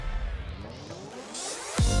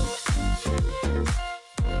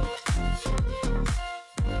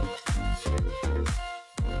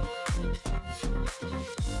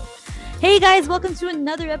Hey guys, welcome to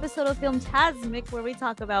another episode of Filmtasmic, where we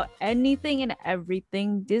talk about anything and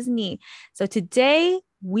everything Disney. So today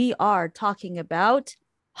we are talking about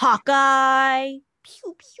Hawkeye.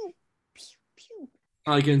 Pew pew pew pew.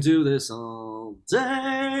 I can do this all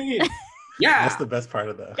day. That's Yeah. the best part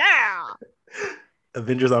of the Yeah,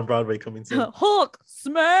 Avengers on Broadway coming soon. Hulk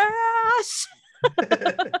smash.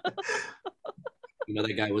 You know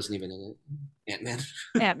that guy wasn't even in it. Ant-Man.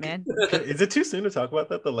 Ant-Man. Is it too soon to talk about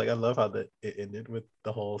that though? Like I love how it ended with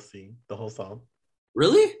the whole scene, the whole song.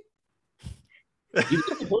 Really? You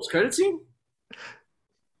did the post-credit scene?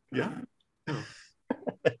 Yeah.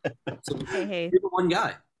 So Hey, you're the one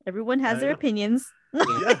guy. everyone has their Yeah. opinions.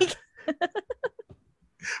 Yeah.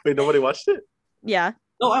 Wait, nobody watched it? Yeah.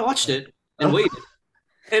 No, I watched it and waited.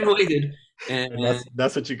 And waited. And And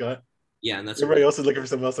that's what you got. yeah, and that's Everybody else is looking for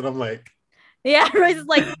something else, and I'm like, Yeah, Royce is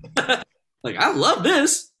like, like, I love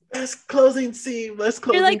this. let's closing scene. Let's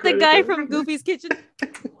close. you're like the guy from Goofy's Kitchen.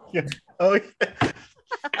 Yeah. Oh yeah.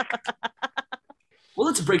 Well,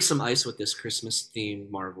 let's break some ice with this Christmas-themed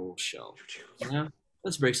Marvel show. Yeah,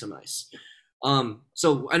 let's break some ice.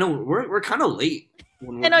 So I know we're kind of late.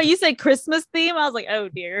 I know you said Christmas theme. I was like, oh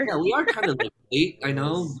dear. Yeah, we are kind of like late. I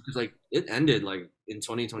know because like it ended like in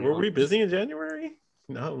 2021. Were we busy in January?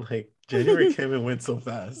 No, like January came and went so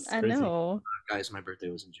fast. I Crazy. know. Guys, my birthday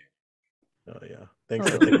was in January. Oh yeah. Thanks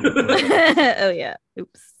for taking it. Oh yeah.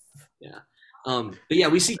 Oops. Yeah. But yeah,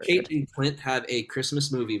 we see Kate and Clint have a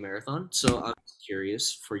Christmas movie marathon. So I'm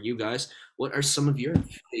curious for you guys, what are some of your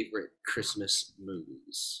favorite Christmas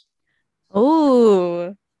movies?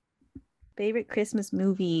 Oh, favorite Christmas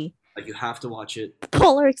movie? Like you have to watch it.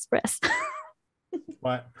 Polar Express.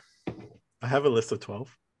 What? I have a list of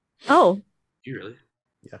 12. Oh, Do you really?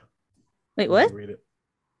 Yeah. wait, what? Read it.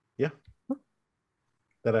 Yeah.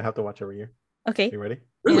 That I have to watch every year. Okay. You ready?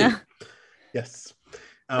 Really? Yeah. Yes.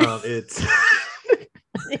 It's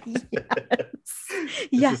Yes. This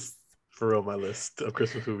Yes. is for real my list of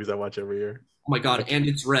Christmas movies I watch every year. Oh my god, and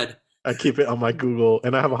it's red. I keep it on my Google,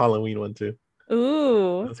 and I have a Halloween one too.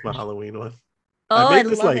 Ooh. That's my Halloween one. Oh, I I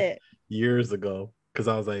made this love like it. years ago because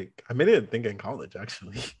I was like, I made it think in college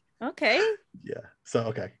actually. Okay. Yeah. So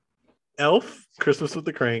okay. Elf, Christmas with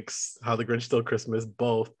the Cranks, How the Grinch Stole Christmas,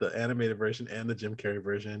 both the animated version and the Jim Carrey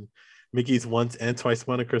version. Mickey's Once and Twice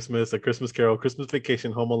Upon a Christmas, A Christmas Carol, Christmas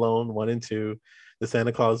Vacation, Home Alone 1 and 2, The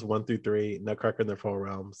Santa Claus 1 through 3, Nutcracker in the Four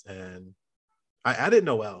Realms, and I added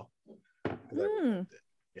Noel.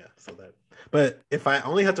 Yeah, so that. But if I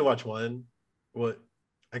only had to watch one, what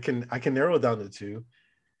I can narrow it down to two,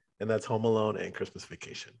 and that's Home Alone and Christmas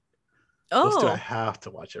Vacation. Those two I Oh, have to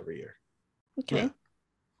watch every year. okay. Yeah.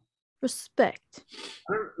 Respect.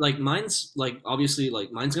 Like mine's like obviously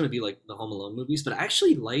like mine's gonna be like the Home Alone movies, but I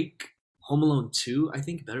actually like Home Alone 2, I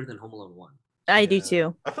think, better than Home Alone 1. I do Yeah.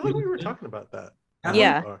 too. I feel like we were talking about that.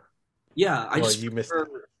 Yeah. Or- Yeah, I well, just you missed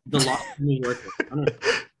prefer the Lost in New York. I don't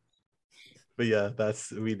know. But yeah,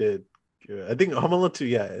 we did. I think Home Alone 2,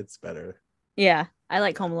 yeah, it's better. Yeah. I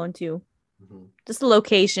like Home Alone too. Mm-hmm. Just the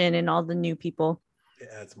location and all the new people. It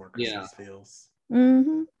adds more Christmas feels.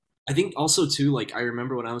 Mm-hmm. I think also too, like I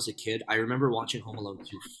remember when I was a kid, I remember watching Home Alone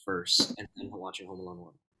 2 first and then watching Home Alone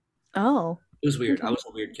 1. Oh. It was weird. Okay. I was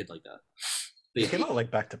a weird kid like that. But They yeah, came out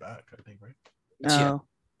like back to back, I think, right? yeah, Oh.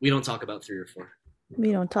 we don't talk about 3 or 4.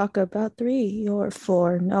 We don't talk about 3 or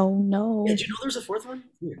 4. No, no. Yeah, did you know there's a 4th one?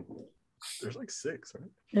 Weird. There's like 6, right?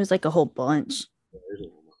 There's like a whole bunch. There's a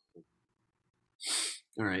one.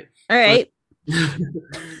 All right. All right.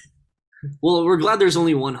 Well, we're glad there's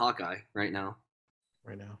only one Hawkeye right now.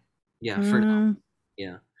 Right now. Yeah, for now. Mm,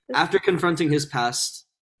 Yeah. After confronting his past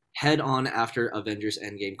head on after Avengers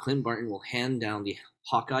Endgame, Clint Barton will hand down the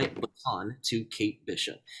Hawkeye baton to Kate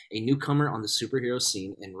Bishop, a newcomer on the superhero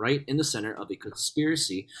scene and right in the center of a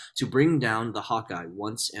conspiracy to bring down the Hawkeye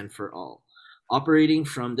once and for all. Operating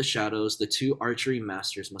from the shadows, the two archery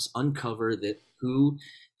masters must uncover who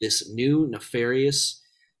this new nefarious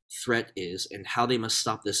threat is and how they must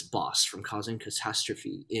stop this boss from causing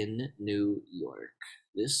catastrophe in New York.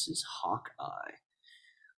 This is Hawkeye.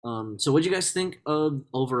 So what do you guys think of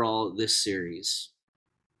overall this series?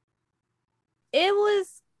 it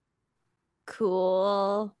was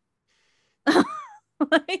cool.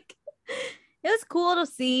 Like, it was cool to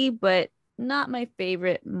see, but not my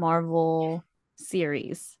favorite Marvel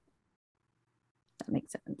series. That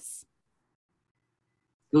makes sense.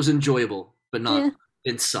 It was enjoyable, but not Yeah.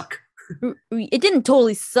 didn't suck. It didn't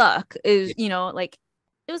totally suck. It was, like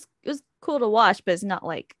it was cool to watch, but it's not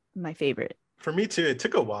like my favorite. For me too, it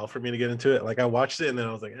took a while for me to get into it. Like I watched it and then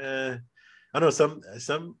I was like, I don't know,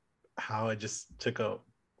 somehow it just took a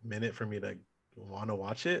minute for me to want to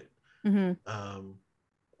watch it. Mm-hmm.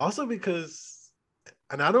 Also because,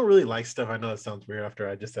 and I don't really like stuff. I know it sounds weird after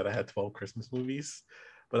I just said I had 12 Christmas movies,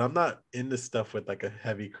 but I'm not into stuff with like a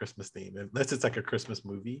heavy Christmas theme unless it's like a Christmas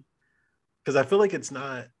movie. Because I feel like it's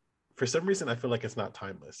not, for some reason, I feel like it's not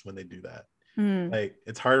timeless when they do that. Mm. Like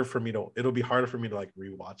it's harder for me to, it'll be harder for me to like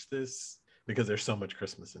rewatch this because there's so much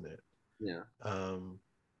Christmas in it. Yeah.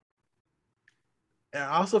 And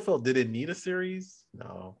I also felt, did it need a series?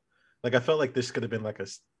 No. Like I felt like this could have been like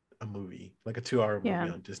a movie, like a 2-hour movie Yeah.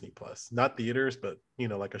 on Disney Plus, not theaters, but you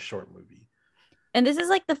know, like a short movie. And this is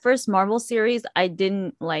like the first Marvel series I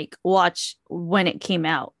didn't like watch when it came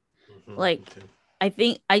out. Mhm, Like me too. I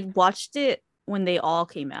think I watched it when they all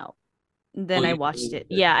came out. Then Oh, I you watched really it.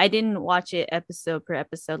 did. Yeah, I didn't watch it episode per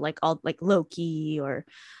episode like all like Loki or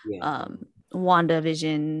Yeah.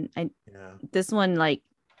 WandaVision. Yeah. This one like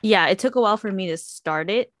yeah, it took a while for me to start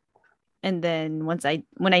it. And then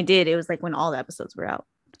when I did, it was like when all the episodes were out.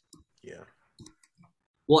 Yeah.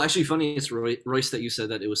 Well, actually, funny it's Royce that you said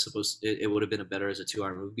that it was it would have been a better as a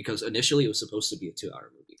 2-hour movie because initially it was supposed to be a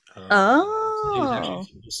 2-hour movie. It was Oh. actually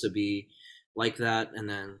supposed to be like that, and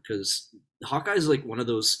then because Hawkeye is like one of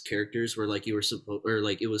those characters where like you were supposed or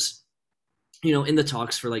like it was, you know, in the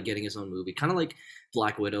talks for like getting his own movie, kind of like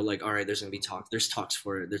Black Widow. Like, all right, there's gonna be there's talks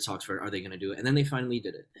for it. There's talks for it. Are they gonna do it? And then they finally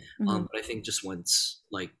did it. Mhm. But I think just once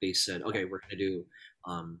like they said, okay, we're gonna do,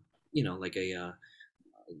 you know, like a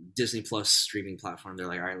Disney Plus streaming platform, they're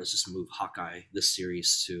like, all right, let's just move Hawkeye this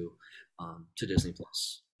series to Disney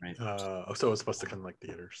Plus, right? So it was supposed to come like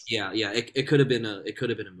theaters. Yeah, yeah. It could have been a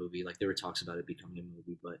movie. Like there were talks about it becoming a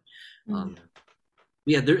movie, but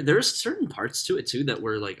yeah, there's certain parts to it too that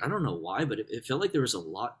were like I don't know why, but it felt like there was a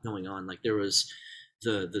lot going on. Like there was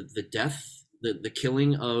the death, the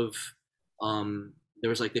killing of there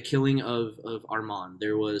was like the killing of Armand.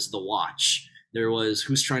 There was the Watch. There was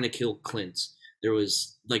who's trying to kill Clint. There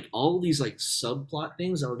was like all these like subplot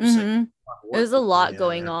things. I was just like, Mhm. what? There's a lot Yeah,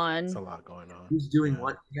 going It's a on. lot going on. Who's doing Yeah.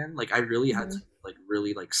 what again? Like I really had to Mhm. like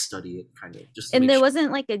really like study it kind of just to And make there sure.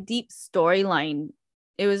 wasn't like a deep storyline.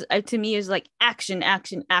 It was to me it was like action,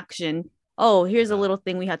 action, action. Oh, here's a Yeah. little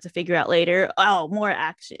thing we have to figure out later. Oh, more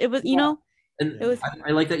action. It was, you know, And it was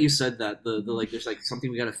I like that you said that the like there's like something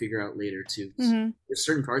we got to figure out later too. Mhm. There's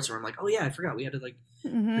certain parts where I'm like, oh yeah, I forgot we had to like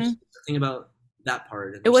Mhm. there's something about that part.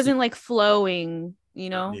 And It there's wasn't like flowing, you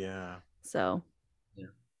know. Yeah. So Yeah.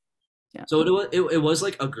 yeah. So it was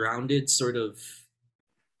like a grounded sort of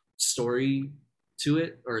story to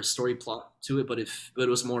it or a story plot to it, but it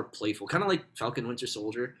was more playful, kind of like Falcon Winter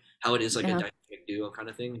Soldier, how it is like a Yeah. dynamic duo kind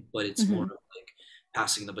of thing, but it's Mhm. more of like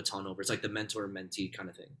passing the baton over. It's like the mentor mentee kind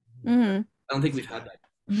of thing. Mhm. I don't think we've had that.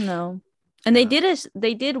 No. And they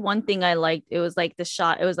did one thing I liked. It was like the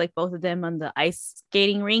shot. It was like both of them on the ice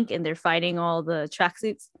skating rink and they're fighting all the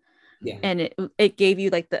tracksuits. Yeah. And it gave you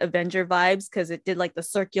like the Avenger vibes because it did like the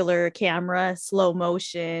circular camera, slow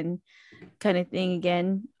motion kind of thing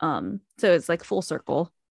again. So it's like full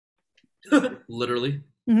circle. Literally.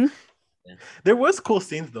 Mhm. There was cool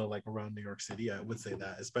scenes though, like around New York City. I would say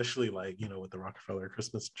that, especially like you know with the Rockefeller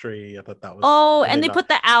Christmas tree. I thought that was. Oh, and and then they put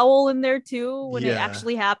the owl in there too when it Yeah.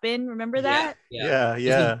 actually happened. Remember that? Yeah.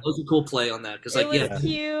 That was a cool play on that because It like was yeah,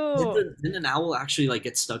 cute. didn't an owl actually like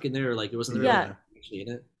get stuck in there or like it wasn't there Yeah. like, actually in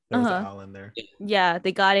it? There was Uh-huh. an owl in there. Yeah,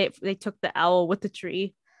 they got it. They took the owl with the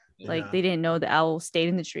tree. Like Yeah. they didn't know the owl stayed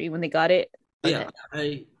in the tree when they got it. Yeah,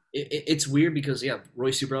 it's weird because yeah,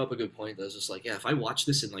 Royce, you brought up a good point. That was just like yeah, if I watch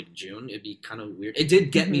this in like June, it'd be kind of weird. It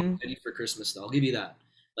did get me Mhm. ready for Christmas though. I'll give you that.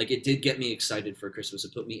 Like it did get me excited for Christmas.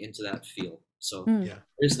 It put me into that feel. So Mm. Yeah.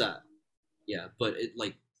 there's that. Yeah, but it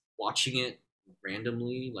like watching it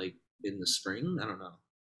randomly like in the spring, I don't know.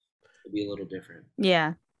 It'd be a little different.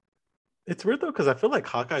 Yeah. It's weird though because I feel like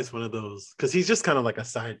Hawkeye is one of those because he's just kind of like a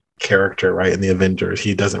side character, right? In the Avengers,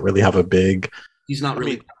 he doesn't really have a big. He's not I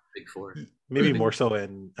really mean, big for it. Maybe more so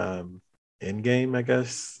in Endgame, I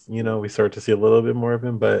guess. You know, we start to see a little bit more of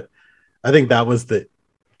him, but I think that was the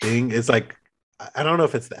thing. It's like I don't know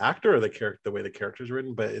if it's the actor or the character, the way the character's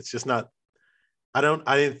written, but it's just not. I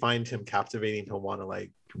didn't find him captivating to want to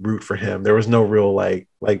like root for him. There was no real like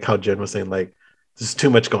how Jen was saying, like there's too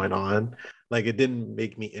much going on. Like it didn't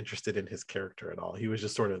make me interested in his character at all. He was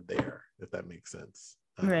just sort of there, if that makes sense.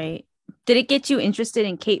 Right. Did it get you interested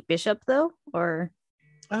in Kate Bishop though? Or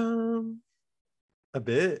a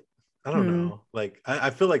bit. I don't know. Like I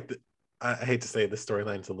feel like I hate to say the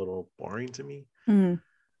storyline's a little boring to me.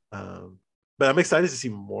 But I'm excited to see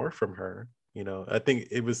more from her. You know, I think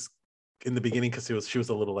it was in the beginning because she was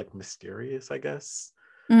a little like mysterious, I guess.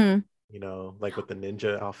 You know, like with the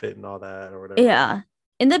ninja outfit and all that or whatever. Yeah.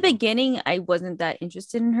 In the beginning, I wasn't that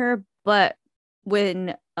interested in her, but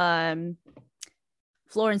when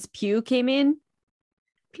Florence Pugh came in,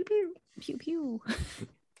 Pew, pew. Pew pew.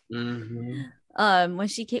 Mm-hmm. When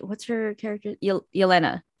she came, what's her character?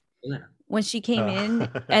 Yelena. Yeah. When she came in,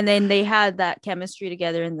 and then they had that chemistry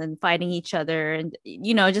together, and then fighting each other, and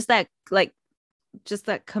just that just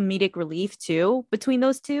that comedic relief too between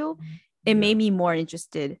those two. It made me more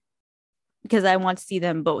interested because I want to see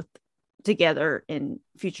them both together in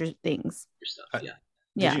future things. Stuff, yeah.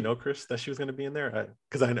 Did you know, Chris, that she was going to be in there?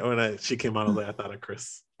 Because I know when she came out, I thought of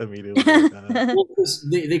Chris immediately. Well,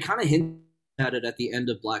 they kind of hinted at it at the end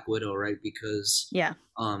of Black Widow, right? Because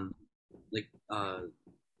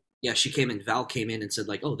she came in. Val came in and said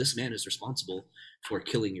like, "Oh, this man is responsible for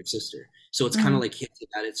killing your sister." So it's kind of like hinted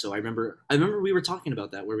at it. So I remember we were talking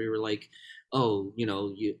about that where we were like, "Oh,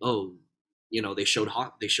 they showed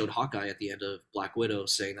Hawkeye at the end of Black Widow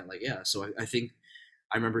saying that like, yeah." So I think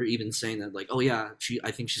I remember even saying that like, "Oh yeah,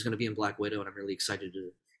 I think she's going to be in Black Widow, and I'm really excited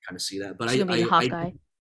to kind of see that." But Hawkeye.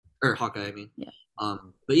 Or Hawkeye, I mean. Yeah.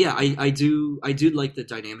 But yeah, I do like the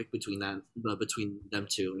dynamic between them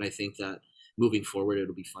two, and I think that moving forward,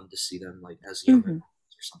 it'll be fun to see them like as younger or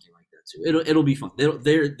something like that too. It'll be fun.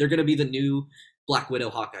 They're gonna be the new Black Widow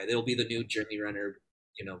Hawkeye. They'll be the new Jeremy Renner,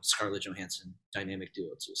 Scarlett Johansson dynamic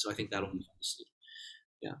duo too. So I think that'll be fun to see.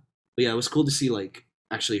 Yeah, but yeah, it was cool to see like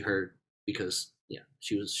actually her because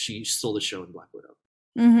she stole the show in Black Widow.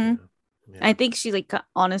 Mm-hmm. Yeah. I think she like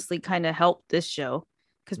honestly kind of helped this show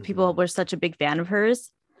because people were such a big fan of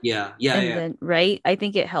hers. Yeah. Then, right? I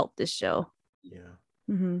think it helped this show. Yeah.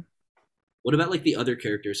 Mm-hmm. What about like the other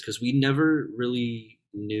characters? Because we never really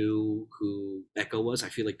knew who Echo was. I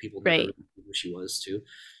feel like people never really knew who she was too.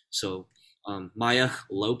 So Maya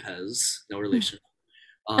Lopez, no relation,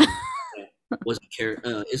 was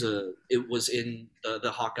it was in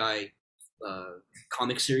the Hawkeye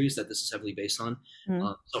comic series that this is heavily based on.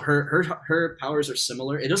 So her powers are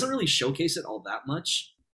similar. It doesn't really showcase it all that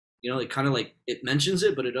much. It kind of like it mentions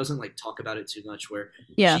it, but it doesn't like talk about it too much. Where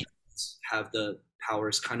she have the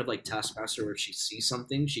powers kind of like Taskmaster, where if she sees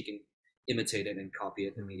something, she can imitate it and copy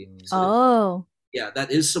it immediately. So yeah,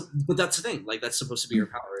 that is. But that's the thing. Like that's supposed to be her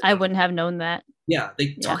power. I wouldn't have known that. Yeah,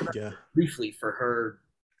 they talk about it briefly for her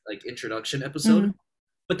like introduction episode,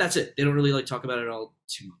 but that's it. They don't really like talk about it all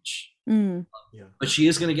too much. But she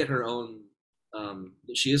is going to get her own.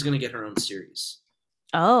 She is going to get her own series.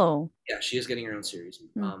 Oh. Yeah, she is getting her own series.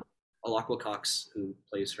 Alaqua Cox, who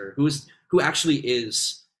plays her, who actually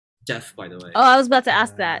is deaf, by the way. Oh, I was about to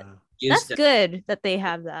ask that. That's deaf. Good that they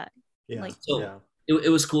have that. Yeah. It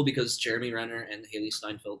was cool because Jeremy Renner and Haley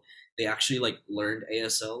Steinfeld, they actually like learned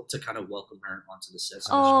ASL to kind of welcome her onto the set.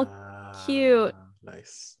 Oh, cute.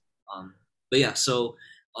 Nice. But yeah, so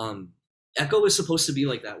Echo is supposed to be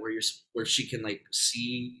like that, where she can like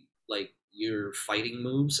see like your fighting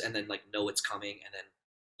moves and then like know it's coming and then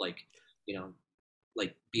like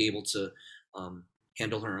like be able to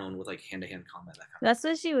handle her own with like hand-to-hand combat. That's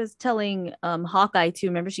what she was telling Hawkeye too.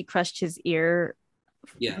 Remember, she crushed his ear.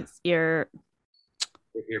 Yeah. His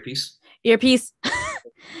earpiece.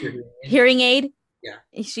 Hearing aid. Yeah.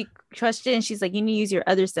 She crushed it, and she's like, "You need to use your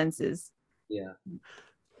other senses." Yeah.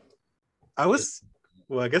 I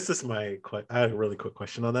guess this is I had a really quick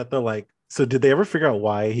question on that though. Like, so did they ever figure out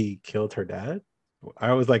why he killed her dad?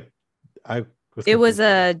 It was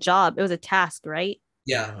a job. It was a task, right?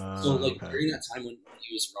 Yeah. So like during that time when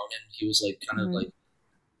he was Ronin, he was like kind of like,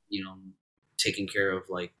 taking care of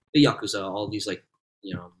like the Yakuza, all these like,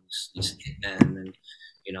 these hitmen and,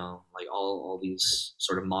 like all these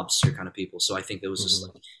sort of mobster kind of people. So I think it was just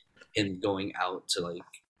like him going out to like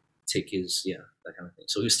take his, that kind of thing.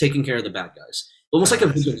 So he was taking care of the bad guys. Almost like a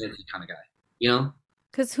vigilante kind of guy,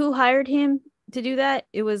 Because who hired him to do that?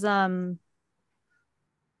 It was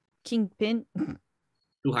Kingpin.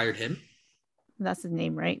 Who hired him? That's his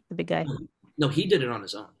name, right? The big guy. No, he did it on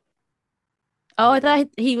his own. Oh, I thought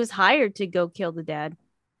he was hired to go kill the dad.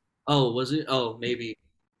 Oh, was it? Oh, maybe.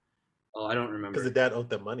 Oh, I don't remember. Because the dad owed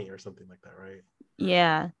them money or something like that, right?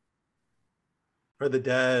 Yeah. Or the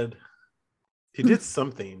dad, he did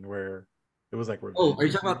something where it was like. Oh, are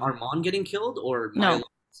you talking about Armand getting killed or no?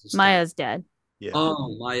 Maya's dad. Yeah.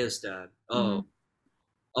 Oh, Maya's dad. Oh.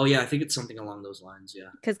 Oh yeah, I think it's something along those lines. Yeah.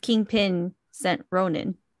 Because Kingpin sent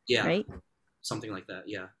Ronin. Yeah. Right. Something like that.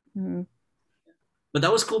 Yeah. Mm-hmm. But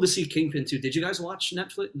that was cool to see Kingpin too. Did you guys watch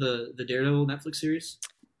Netflix the Daredevil Netflix series?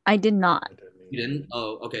 I did not. You didn't?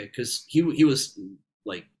 Oh, okay. Because he was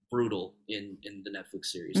like brutal in the Netflix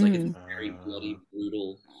series. Like it's a very bloody,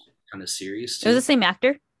 brutal kind of series. Too. It was the same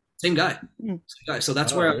actor. Same guy. Same guy. So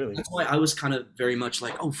that's why I was kind of very much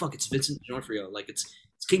like, oh fuck, it's Vincent D'Onofrio. Like it's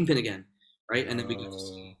Kingpin again, right? And then we get to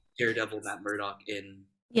see Daredevil, Matt Murdock in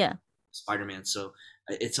Spider-Man. So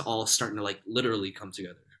it's all starting to like literally come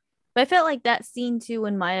together. But I felt like that scene too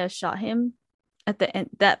when Maya shot him at the end.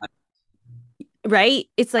 That right?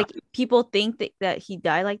 It's like people think that he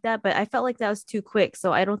died like that, but I felt like that was too quick,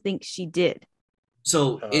 so I don't think she did.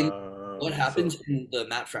 So in what happens So in the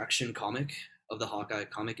Matt Fraction comic of the Hawkeye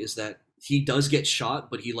comic is that he does get shot,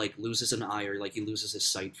 but he like loses an eye or like he loses his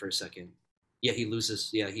sight for a second. Yeah, he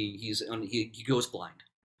loses. Yeah, he goes blind.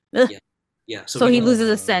 Ugh. Yeah, yeah. So So he he loses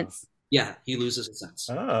a sense. yeah he loses his sense.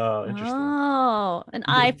 oh, interesting. Oh, an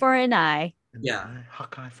eye for an eye. And Yeah.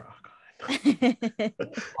 Hawkeye for Hawkeye.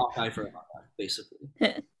 Hawkeye for a Hawkeye, basically.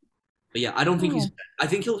 But yeah, I don't think he's. I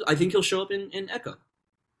think he'll show up in Echo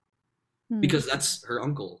because that's her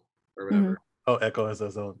uncle or whatever. Oh, Echo has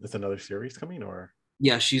his own. It's another series coming, or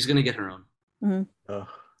Yeah, she's gonna get her own. oh,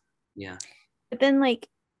 Yeah. But then, like,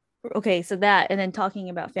 okay, so that, and then talking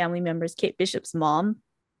about family members, Kate Bishop's mom.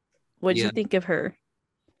 What did you think of her?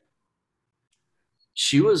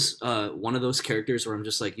 She was one of those characters where I'm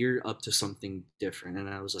just like, you're up to something different, and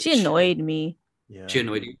I was like, She annoyed me. yeah. She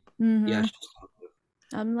annoyed you. Mhm. Yeah,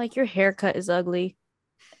 I'm like, your haircut is ugly.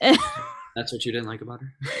 that's what you didn't like about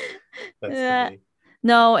her. That's Yeah. funny.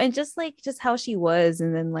 No, and just how she was,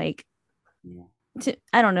 and then like, Yeah.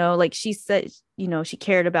 I don't know, like she said, she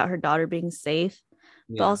cared about her daughter being safe,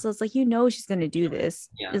 but also it's like, she's gonna do this.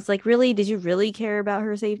 Yeah. It's like, really, did you really care about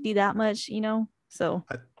her safety that much? So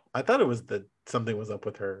I thought it was that something was up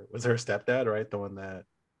with her. Was her stepdad, right? The one that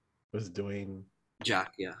was doing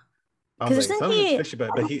Jack. Yeah. I was 'Cause like, isn't something's he- fishy,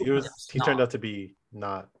 but he turned out to be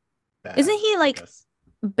not bad. Isn't he I like guess.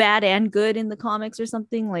 bad and good in the comics or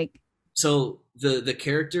something? Like, So the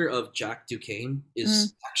character of Jack Duquesne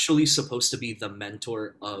is actually supposed to be the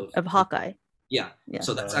mentor of Hawkeye. Yeah. Yeah.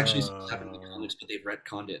 So that's actually supposed to happen in the comics, but they've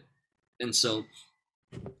retconned it, and so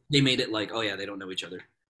they made it like, oh yeah, they don't know each other.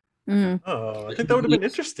 Mhm. Oh, I think that would have been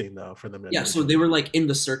interesting though for them. To Yeah. So they were like in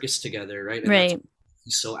the circus together, right? And Right.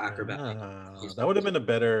 he's so acrobatic. That would have been a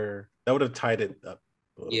better. That would have tied it up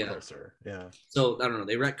a little Yeah. closer. Yeah. So I don't know.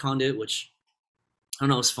 They retconned it, which I don't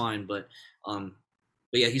know, it's fine, but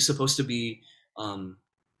yeah, he's supposed to be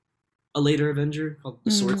a later Avenger called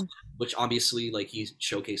the Swordsman, which obviously like he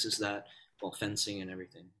showcases that while fencing and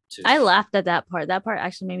everything too. I laughed at that part. That part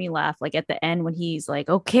actually made me laugh. Like at the end when he's like,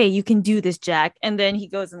 "Okay, you can do this, Jack," and then he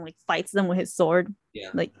goes and like fights them with his sword. Yeah.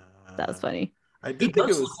 Like that was funny. I He did think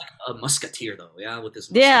does it look was. like a musketeer though, yeah, with his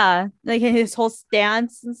mustache. Yeah, like his whole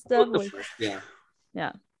stance and stuff. Like, Yeah.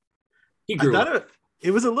 Yeah. He I grew thought up.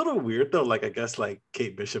 it was a little weird though. Like I guess like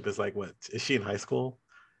Kate Bishop is like what is she in high school,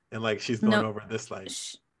 and like she's going No. over this like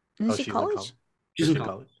Isn't she she's in college? She's Is in she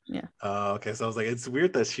college. Yeah. Okay, so I was like, it's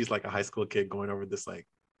weird that she's like a high school kid going over this like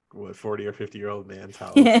what 40 or 50-year-old man's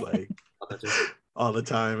house like all the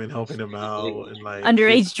time and helping him out and like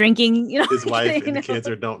Underage drinking, his wife and the kids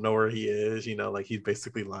don't know where he is, like he's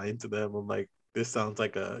basically lying to them. I'm like, this sounds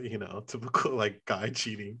like a typical like guy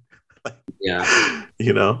cheating. Yeah.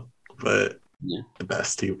 But Yeah. the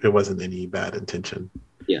best, it wasn't any bad intention.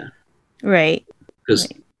 Yeah. Right. Because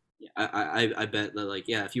I bet that like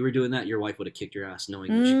if you were doing that, your wife would have kicked your ass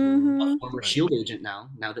knowing that she's a former Shield agent now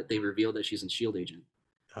that they revealed that she's a Shield agent.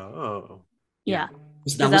 Oh. Yeah.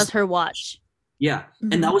 Because That was her watch. Yeah.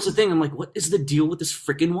 And that was the thing. I'm like, what is the deal with this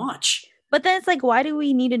freaking watch? But then it's like, why do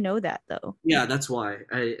we need to know that though? Yeah, that's why.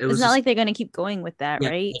 It's not like they're gonna keep going with that,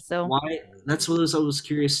 right? So why? That's what I was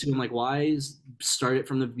curious too. I'm like, why start it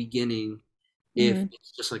from the beginning if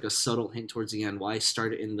it's just like a subtle hint towards the end? Why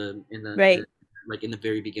start it in the right, like in the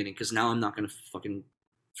very beginning? Because now I'm not gonna fucking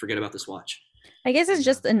forget about this watch. I guess it's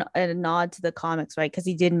just a nod to the comics, right? Because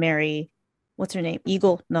he did marry, what's her name?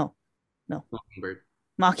 Eagle? No. Mockingbird.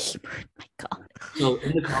 My God. So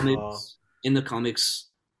in the comics,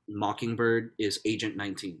 Mockingbird is Agent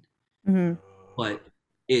 19. But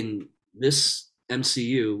in this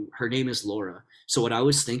MCU, her name is Laura. So what I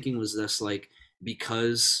was thinking was this, like,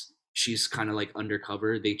 because she's kind of like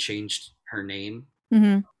undercover, they changed her name,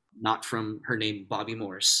 not from her name Bobby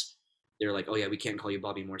Morse. They're like, oh yeah, we can't call you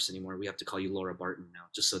Bobby Morse anymore. We have to call you Laura Barton now,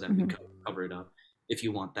 just so that we can cover it up. If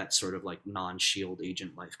you want that sort of like non-Shield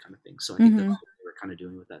agent life kind of thing. So I think that's what they were kind of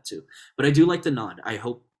doing with that too. But I do like the nod. I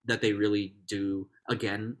hope that they really do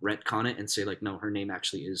again retcon it and say like, no, her name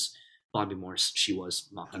actually is Bobby Morse. She was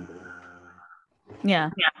Mockingbird.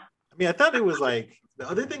 Yeah. I mean, I thought it was like the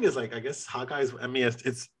other thing is like I guess Hawkeye's. I mean,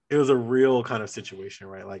 it was a real kind of situation,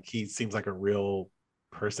 right? Like he seems like a real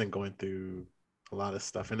person going through a lot of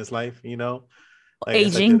stuff in his life, Like,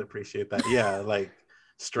 aging. I did appreciate that. Yeah, like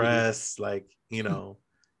stress, like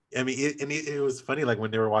I mean, it was funny, like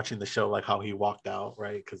when they were watching the show, like how he walked out,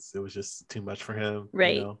 right? Because it was just too much for him,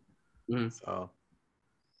 right? So,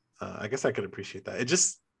 I guess I could appreciate that. It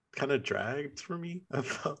just kind of dragged for me. I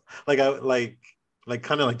felt like like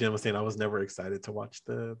kind of like Jen was saying, I was never excited to watch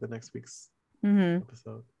the next week's Mm-hmm.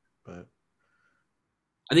 episode, but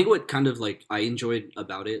I think what kind of like I enjoyed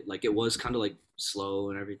about it, like it was kind of like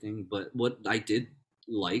slow and everything, but what I did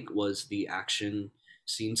like was the action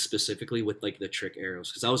scenes specifically with like the trick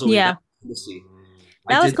arrows because I was always Yeah. to see.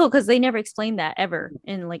 That I was did. cool because they never explained that ever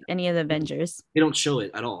in like any of the Avengers. They don't show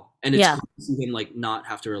it at all, and it's Yeah. cool to see him like not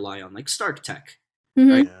have to rely on like Stark tech,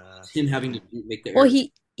 Mhm. right? yeah, Him having to make the Well, arrows.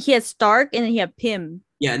 he had Stark and then he had Pym.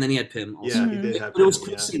 Yeah, and then he had Pym also. yeah, Mhm. he did have But it was him,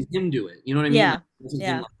 cool yeah. seeing him do it. You know what I mean? Yeah. Like, it wasn't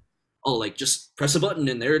Yeah. him like, oh, like just press a button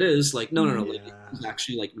and there it is. Like, no. Mhm. Like, Yeah. he's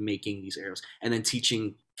actually like making these arrows and then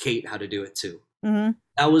teaching Kate how to do it too. Mhm.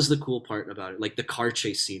 That was the cool part about it. Like the car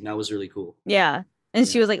chase scene, that was really cool. Yeah. And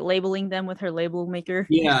she Yeah. was like labeling them with her label maker.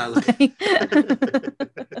 Yeah, like, yeah.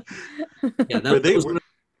 Were That they was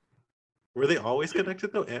were they always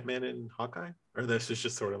connected though, Ant-Man and Hawkeye, or this is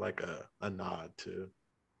just sort of like a nod to?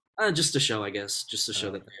 just a show, I guess, just to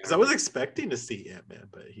show that. Because I was expecting to see Ant-Man,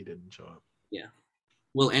 but he didn't show up.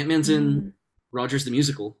 Well, Ant-Man's Mm. in Rogers the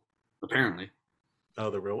Musical, apparently. Oh,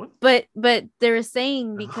 the real one? But they were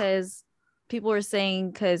saying because people were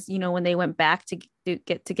saying because when they went back to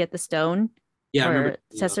get the stone Yeah, I or remember.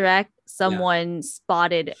 Tesseract, someone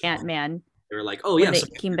spotted Ant-Man They were like, "Oh when yeah." they So,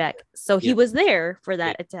 came back. So he Yeah. was there for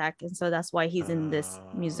that attack, and so that's why he's in this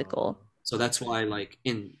Oh. musical. so that's why, like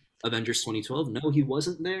in Avengers 2012, no, he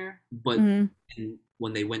wasn't there. But Mhm.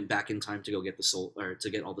 when they went back in time to go get the soul or to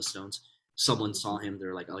get all the stones, someone saw him.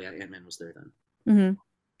 They're like, "Oh yeah, Ant-Man was there then." Mhm.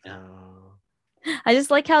 Yeah. Oh. I just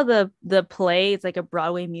like how the play is like a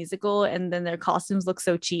Broadway musical, and then their costumes look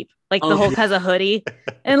so cheap. Like the Oh, Hulk has a hoodie,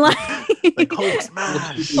 and like Like Hulk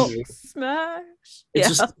smash. Hulk smash. It's Yeah.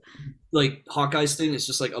 just like Hawkeye's thing. It's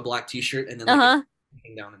just like a black T-shirt and then Uh like huh.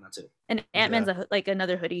 hang down, and that's it. And Ant-Man's Yeah. like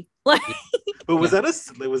another hoodie. Like But was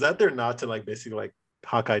that their nod to like basically like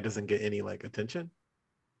Hawkeye doesn't get any like attention?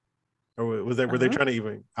 Or were they Uh-huh. trying to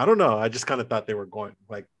even? I don't know. I just kind of thought they were going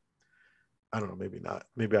like, I don't know, maybe not.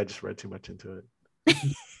 Maybe I just read too much into it.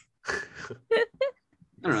 I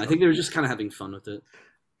don't know. I think they were just kind of having fun with it.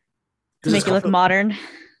 to make it look modern.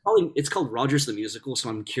 It's called Rogers the Musical, so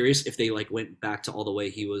I'm curious if they like went back to all the way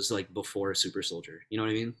he was like before Super Soldier. You know what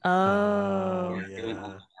I mean? Oh. They went all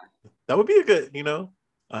yeah. That would be a good,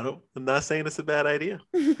 I'm not saying it's a bad idea.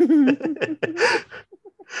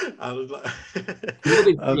 I was like,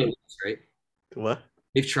 They've tried it once, right? what?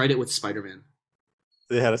 They've tried it with Spider-Man.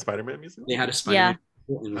 They had a Spider-Man musical? They had a Spider-Man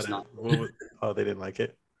musical and it I was didn't- not. oh, they didn't like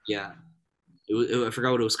it. Yeah, I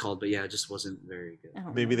forgot what it was called, but yeah, it just wasn't very good. I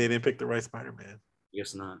don't Maybe know. they didn't pick the right Spider-Man. I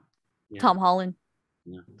guess not. Yeah. Tom Holland.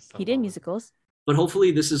 He did Somehow. musicals. But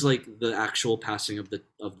hopefully, this is like the actual passing of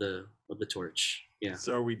the torch. Yeah,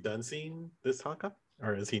 So are we done seeing this Hawkeye?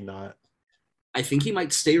 Or is he not? I think he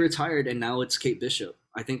might stay retired, and now it's Kate Bishop.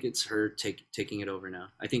 I think it's her taking it over now.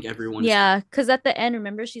 I think everyone. Yeah, because at the end,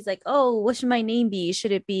 remember, she's like, "Oh, what should my name be?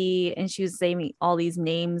 Should it be?" And she was saying all these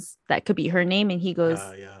names that could be her name, and he goes,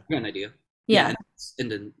 Yeah. I got an idea. "Yeah."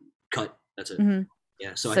 and then cut. That's it. Mhm.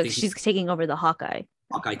 Yeah. So I So think she's taking over the Hawkeye.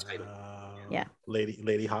 Hawkeye title. Yeah.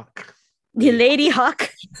 Lady Hawk. The Lady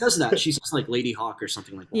Hawk. She says that. She says like Lady Hawk or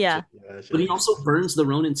something like that. Yeah. Yeah, But he also burns the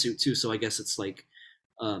Ronin suit too, so I guess it's like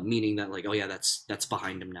meaning that like, oh yeah, that's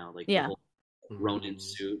behind him now. Like Yeah. the whole Ronin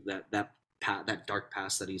suit, that dark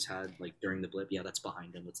past that he's had like during the blip, yeah, that's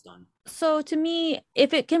behind him. It's done. So to me,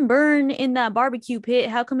 if it can burn in that barbecue pit,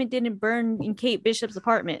 how come it didn't burn in Kate Bishop's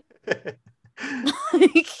apartment?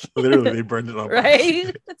 Like, Literally, they burned it on.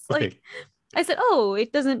 right? It's like I said, oh,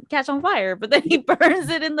 it doesn't catch on fire, but then he burns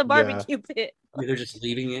it in the barbecue pit. Maybe they're just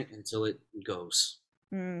leaving it until it goes.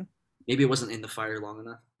 Mm, Maybe it wasn't in the fire long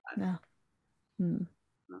enough. no. Mm.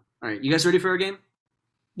 No. All right, you guys ready for our game?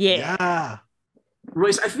 Yeah. Yeah.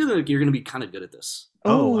 Royce, I feel like you're gonna be kind of good at this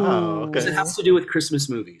Oh, wow, Ooh. okay. because it has to do with Christmas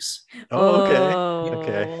movies. Oh,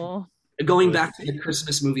 okay. Oh. Going back to the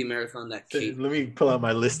Christmas movie marathon that Kate. Let me pull out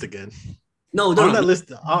my list again. No, On no, that no.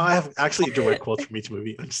 list, I have actually direct quotes from each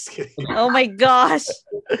movie. I'm just kidding. Oh my gosh.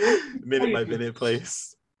 Minute by minute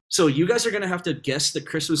place. So you guys are gonna have to guess the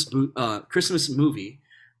Christmas movie,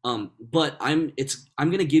 but I'm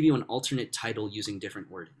gonna give you an alternate title using different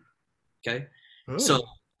wording. Okay, Oh. so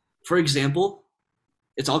for example,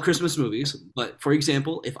 it's all Christmas movies, but for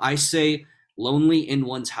example, if I say "Lonely in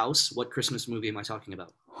One's House," what Christmas movie am I talking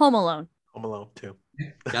about? Home Alone. Home Alone 2.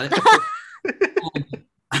 Got it?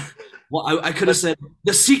 Well, I could have said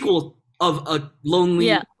the sequel of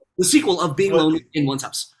the sequel of Being What? Lonely in One's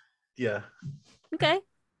House. Yeah. Okay.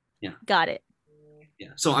 Yeah. Got it. Yeah,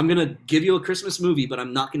 so I'm gonna give you a Christmas movie, but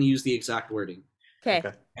I'm not gonna use the exact wording. Okay.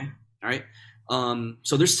 Okay. All right.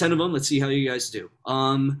 So there's 10 of them. Let's see how you guys do.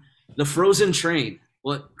 The Frozen Train.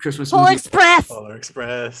 What Christmas Polar movie? Express. Polar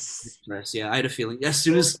Express. Express. Yeah, I had a feeling. As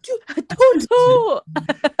soon as Toto.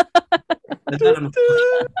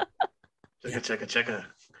 Chugga.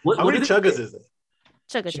 what How many did they chuggas say? is it?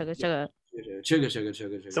 Chugga.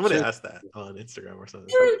 Chugga. Somebody asked that on Instagram or something.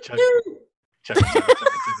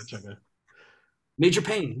 Chugga. Major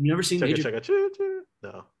Pain. You never seen Major? Chugga.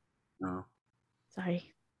 No. No.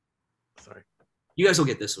 Sorry. You guys will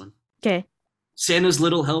get this one. Okay. Santa's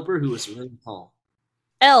Little Helper, who was really tall.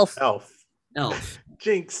 Elf. Elf.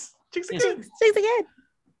 Jinx Yes. again. Sings again.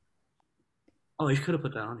 Oh, you could have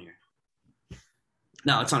put that on here.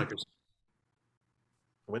 No, it's not a Christmas.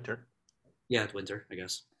 Winter. Yeah, it's winter, I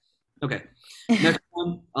guess. Okay. Next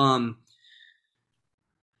one.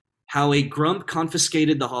 How a grump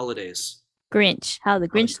confiscated the holidays. Grinch. How the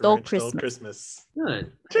Grinch stole Christmas.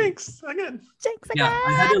 Good. Jinx again. Jinx again. Yeah,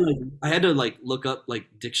 I had to look up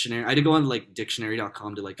dictionary. I had to go on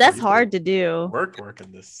dictionary.com to That's hard to do.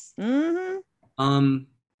 Working this. Mm-hmm.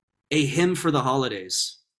 A hymn for the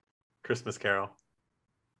holidays. Christmas Carol.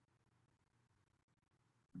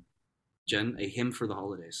 Jen, a hymn for the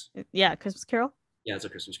holidays. Yeah, Christmas Carol. Yeah, it's a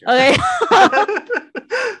Christmas Carol. Okay.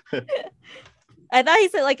 I thought he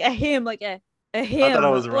said a hymn, a hymn. I thought I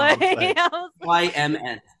was wrong.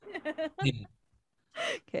 YMN.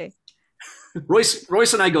 Okay.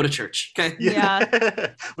 Royce and I go to church. Okay.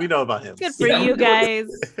 Yeah. We know about him. Good for you guys.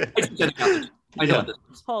 I know this.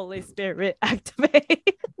 Holy Spirit, activate.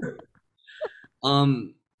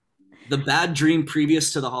 The bad dream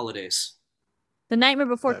previous to the holidays. The Nightmare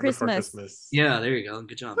Before Christmas. Yeah, there you go.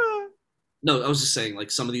 Good job. No, I was just saying,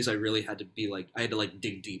 some of these I really had to be I had to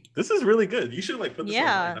dig deep. This is really good. You should put this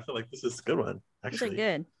on. I feel like this is a good one. Actually, these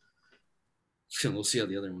are good. We'll see how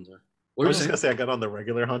the other ones are. I was just gonna say I got on the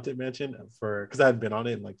regular Haunted Mansion because I hadn't been on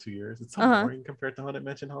it in 2 years. It's so boring compared to Haunted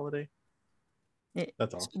Mansion Holiday.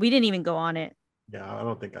 That's all. We didn't even go on it. Yeah, I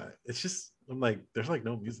don't think it's just there's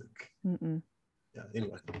no music. Mm-mm. Yeah.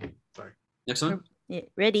 Anyway, sorry. Next one. Yeah,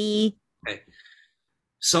 ready. Okay.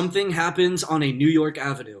 Something happens on a New York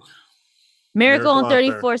Avenue. Miracle on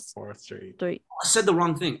 34th Street. I said the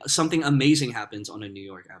wrong thing. Something amazing happens on a New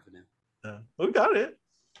York Avenue. We got it.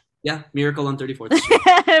 Yeah, Miracle on 34th Street.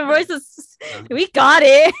 Royce is, we got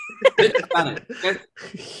it. Got it. Okay?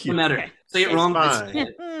 No matter. Okay. Say it wrong.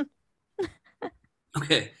 Fine.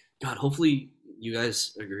 Okay. God, hopefully you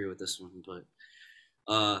guys agree with this one,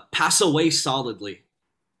 but pass away solidly.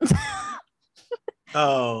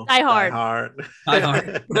 Oh, Die Hard. Die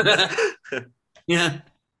Hard. Yeah.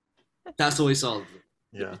 Pass away solidly.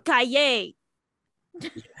 Yeah. Kaye.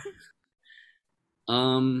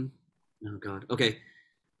 Oh God. Okay.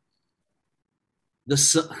 The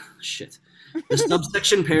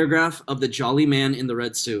subsection paragraph of the jolly man in the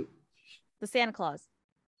red suit. The Santa Claus.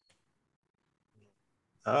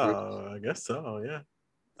 Oh, I guess so. Yeah.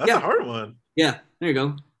 That's a hard one. Yeah. There you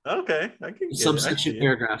go. Okay, I can get subsection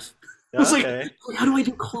paragraph. Yeah, I was okay. how do I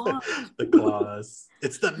do clause? The clause.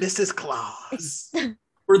 It's the Mrs. Claus.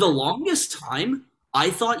 For the longest time, I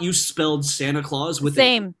thought you spelled Santa Claus with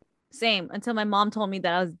Same until my mom told me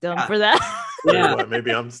that I was dumb for that. Yeah. What,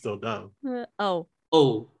 maybe I'm still dumb. Oh.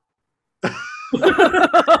 With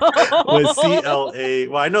CLA.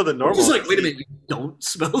 Well, I know the normal. I was wait a minute, you don't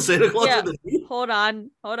spell Santa Claus with an E? Hold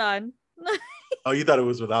on. Oh, you thought it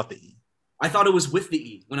was without the E. I thought it was with the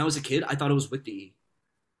E. When I was a kid, I thought it was with the E.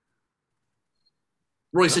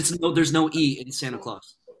 Royce, there's no E in Santa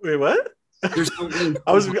Claus. Wait, what? There's no E.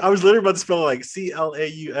 I was literally about to spell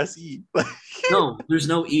CLAUSE. No, there's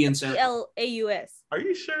no E in Santa Claus. CLAUS. Are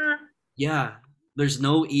you sure? Yeah, there's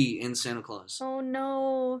no E in Santa Claus. Oh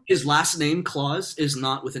no. His last name, Claus, is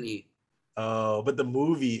not with an E. Oh, but the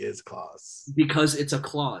movie is Claus. Because it's a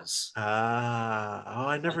clause.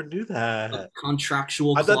 I never knew that. A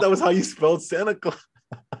contractual I clause. thought that was how you spelled Santa Claus.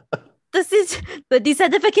 This is the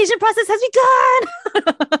desantification process has begun.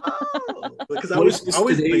 Because I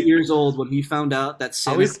was 8 years old when he found out that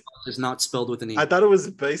Santa Claus is not spelled with an E. I thought it was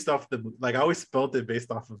based off I always spelled it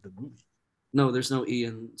based off of the movie. No, there's no E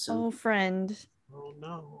in Santa. Oh, friend. Oh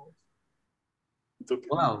no. It's okay.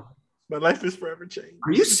 Wow. My life is forever changed.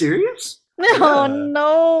 Are you serious? Oh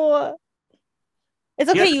no. It's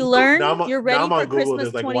okay, you learn. You're ready for Google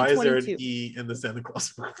Christmas this. Why is there an 2022. E in the Santa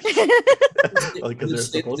Claus movie? Because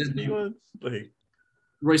there's supposed to be one?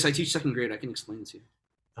 Royce, I teach second grade. I can explain it to you.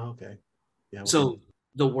 Okay. Yeah. So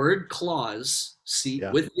the word clause,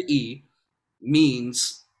 with the E,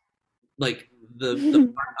 means the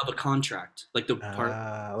part of a contract, the part.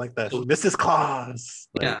 Like that. So, Mrs. Claus.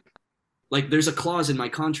 Yeah. There's a clause in my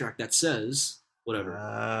contract that says whatever.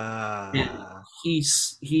 And he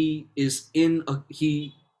is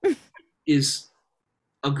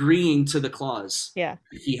agreeing to the clause. Yeah.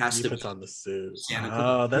 He has He to puts be on the suit. Santa Oh,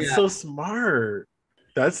 Claus. that's Yeah. so smart.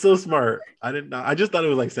 That's so smart. I didn't know. I just thought it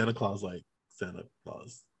was like Santa Claus, like Santa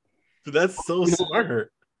Claus. But that's so You know what?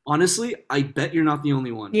 smart. Honestly, I bet you're not the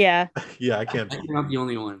only one. Yeah. Yeah, I can't I bet be. you're not the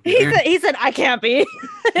only one. He said I can't be.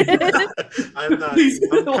 I'm not.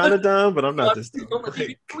 I'm kind of dumb, but I'm not this dumb. Don't let me be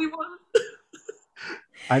Like, the only one.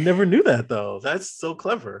 I never knew that though. That's so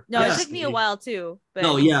clever. No, Yeah. it took me a while too. But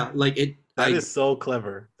No, yeah, like it. That is so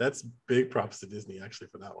clever. That's big props to Disney actually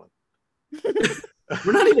for that one.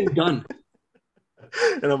 We're not even done.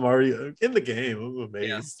 And I'm already in the game. I'm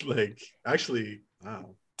amazed. Yeah. Like, actually,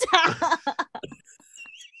 wow.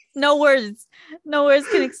 No words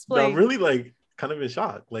can explain. No, I'm really like kind of in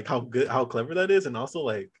shock, like how clever that is, and also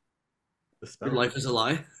like the spell. Your life is a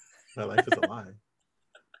lie. My life is a lie.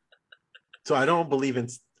 So I believe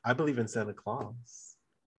in Santa Claus.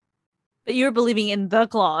 But you're believing in the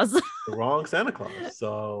Claus. The wrong Santa Claus.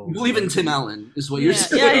 So you believe in Tim Allen is what you're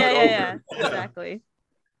saying. Yeah. Exactly.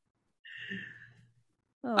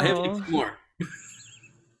 Oh. I have 2 more.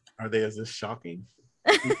 Are they as shocking?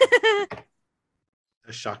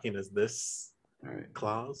 As shocking as this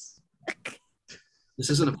clause?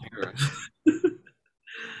 This isn't a paragraph.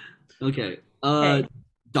 Okay.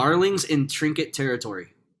 Darlings in Trinket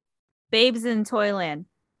Territory. Babes in Toyland.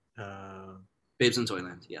 Babes in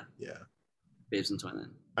Toyland, yeah. Yeah. Babes in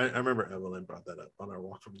Toyland. I remember Evelyn brought that up on our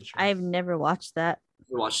walk from the show. I've never watched that.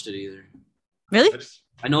 Never watched it either. Really?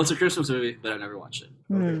 I know it's a Christmas movie, but I've never watched it.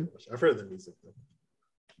 Okay. I've heard the music though.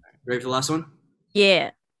 Ready for the last one?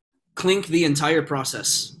 Yeah. Clink the entire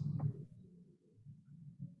process.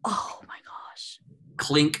 Oh my gosh.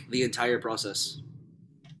 Clink the entire process.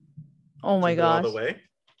 Oh my gosh. All the way?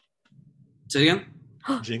 Say it again?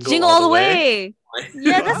 Jingle all the way.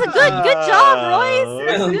 Yeah, that's a good job, Royce.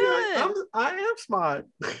 That's good. I am smart.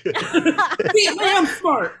 I am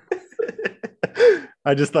smart.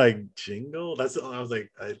 I just like jingle. That's I was like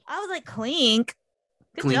clink.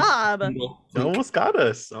 Good Clink. job. Jingle. You almost got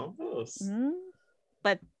us. Almost.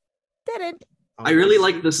 But didn't. I really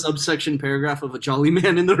like the subsection paragraph of a jolly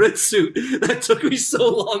man in the red suit. That took me so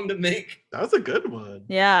long to make. That was a good one.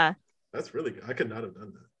 Yeah. That's really good. I could not have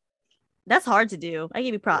done that. That's hard to do. I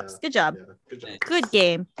give you props. Yeah. Good job. Yeah, good job. Good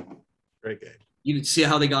game. Great game. You can see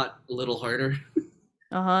how they got a little harder.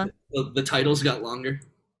 Uh-huh. The titles got longer.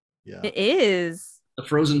 Yeah. It is. The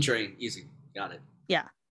Frozen Train, easy. Got it. Yeah.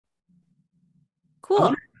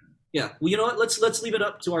 Cool. Yeah. Well, you know what? Let's leave it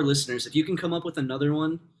up to our listeners. If you can come up with another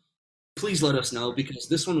one, please let us know, because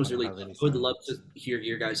this one was really fun. I would love to hear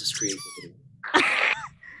your guys' creativity. I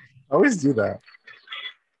always do that.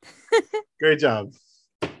 Great job.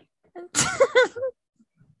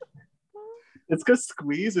 It's because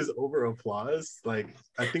squeeze is over applause. Like,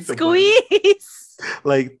 I think the squeeze.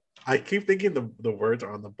 Like, I keep thinking the words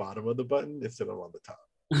are on the bottom of the button instead of on the top.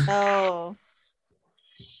 Oh.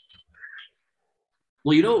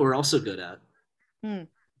 Well, you know what we're also good at?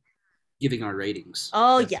 Giving our ratings.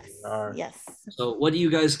 Oh, Yes, yes. we are. Yes. So what do you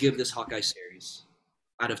guys give this Hawkeye series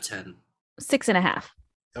out of 10? 6.5.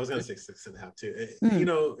 I was gonna say 6.5 too. Mm. You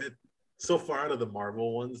know, so far out of the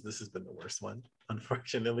Marvel ones, this has been the worst one,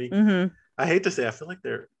 unfortunately. Mm-hmm. I hate to say, I feel like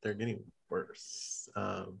they're getting worse.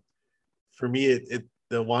 For me,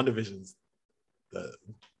 the WandaVision's the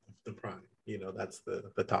prime. You know, that's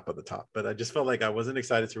the top of the top. But I just felt like I wasn't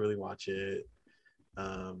excited to really watch it.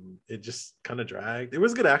 It just kind of dragged. It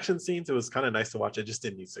was good action scenes. It was kind of nice to watch. I just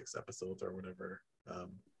didn't need 6 episodes or whatever.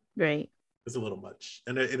 Right. It was a little much.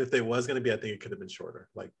 And if there was going to be, I think it could have been shorter,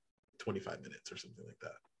 like 25 minutes or something like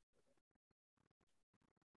that.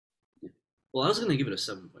 Well, I was going to give it a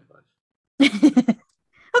 7.5.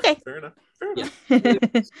 Okay. Fair enough. Yeah.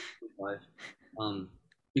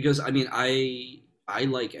 Because I mean, I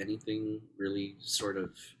like anything really sort of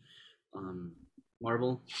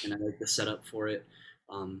Marvel, and I like the setup for it.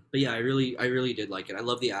 But yeah, I really did like it. I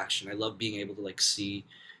love the action. I love being able to like see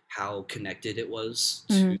how connected it was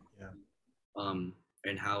to,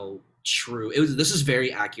 and how true it was. This is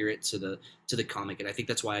very accurate to the comic, and I think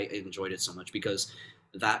that's why I enjoyed it so much, because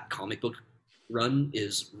that comic book run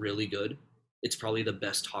is really good. It's probably the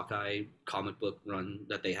best Hawkeye comic book run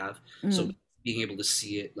that they have. So being able to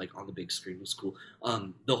see it like on the big screen was cool.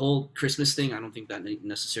 The whole Christmas thing, I don't think that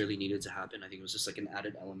necessarily needed to happen. I think it was just like an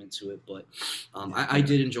added element to it, but I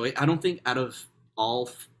did enjoy it. I don't think out of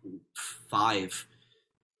all 5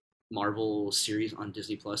 Marvel series on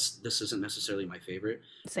Disney Plus, this isn't necessarily my favorite.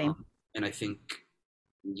 Same. And I think,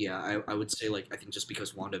 yeah, I would say like, I think just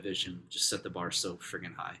because WandaVision just set the bar so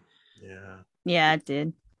friggin' high. Yeah. Yeah, it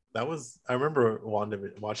did. That was, I remember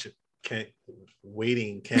can't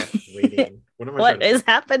waiting. What am I What trying to is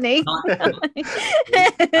happening?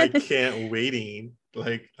 I can't waiting.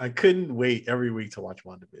 Like I couldn't wait every week to watch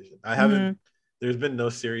WandaVision. I haven't. There's been no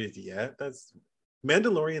series yet. That's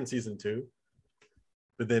Mandalorian season 2,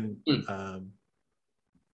 but then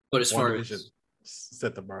But as far WandaVision as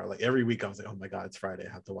set the bar. Like every week, I was like, "Oh my god, it's Friday!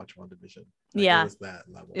 I have to watch WandaVision." Like, Yeah, it was that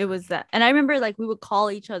level. it was that, and I remember like we would call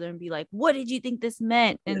each other and be like, "What did you think this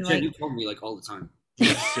meant?" And Jen, like, you told me like all the time.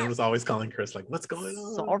 Yeah, she was always calling Chris like, "What's going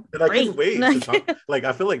on?" So And I couldn't wait to great. talk. Like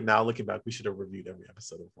I feel like now looking back, we should have reviewed every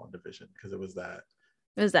episode of WandaVision because it was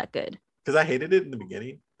that good. because I hated it in the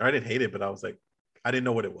beginning. Or I didn't hate it, but I was like, I didn't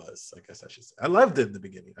know what it was. I guess I should say I loved it in the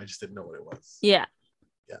beginning. I just didn't know what it was. Yeah.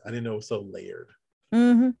 Yeah, I didn't know it was so layered.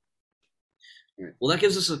 Mm-hmm. All right. Well, that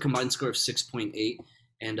gives us a combined score of 6.8,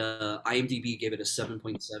 and IMDb gave it a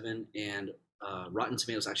 7.7, and Rotten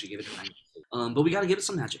Tomatoes actually gave it a 9. But we got to give it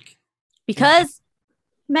some magic. Because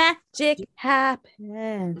magic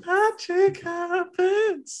happens. Magic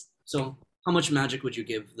happens. So, how much magic would you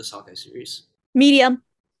give this Hawkeye series? Medium.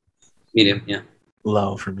 Medium, yeah.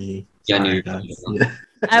 Low for me. Yeah, I knew Sorry, you were guys. talking Yeah.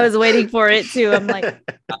 I was waiting for it too. I'm like,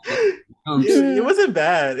 It wasn't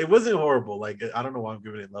bad. It wasn't horrible. Like I don't know why I'm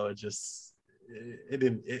giving it low. It just it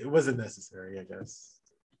didn't. It wasn't necessary. I guess.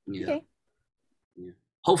 Yeah. okay. Yeah.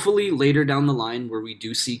 Hopefully, later down the line, where we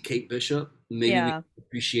do see Kate Bishop, maybe we Yeah. can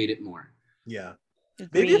appreciate it more. Yeah.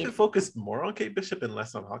 Maybe if Agreed. it focused more on Kate Bishop and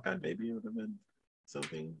less on Hawkeye, maybe it would have been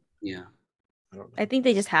something. Yeah. I don't know. I think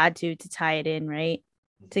they just had to tie it in, right?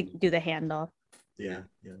 To do the handoff. Yeah.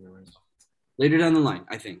 Yeah. You're right. Later down the line,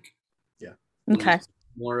 I think. Okay.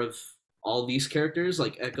 More of all these characters,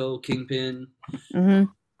 like Echo, Kingpin, Mm-hmm.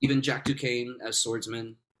 even Jack Duquesne as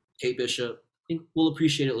swordsman, Kate Bishop. I think we'll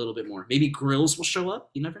appreciate it a little bit more. Maybe Grills will show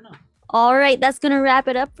up. You never know. All right, that's going to wrap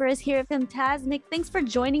it up for us here at Fantasmic. Thanks for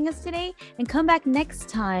joining us today, and come back next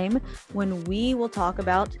time when we will talk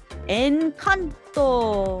about Encanto.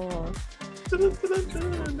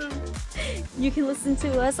 You can listen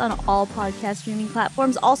to us on all podcast streaming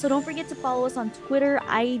platforms. Also, don't forget to follow us on Twitter,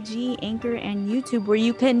 IG, Anchor, and YouTube, where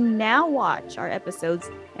you can now watch our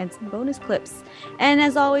episodes and some bonus clips. And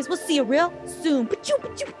as always, we'll see you real soon. Pachoo,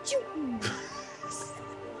 pachoo, pachoo.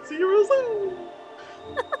 See you real soon.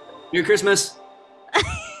 Merry Christmas.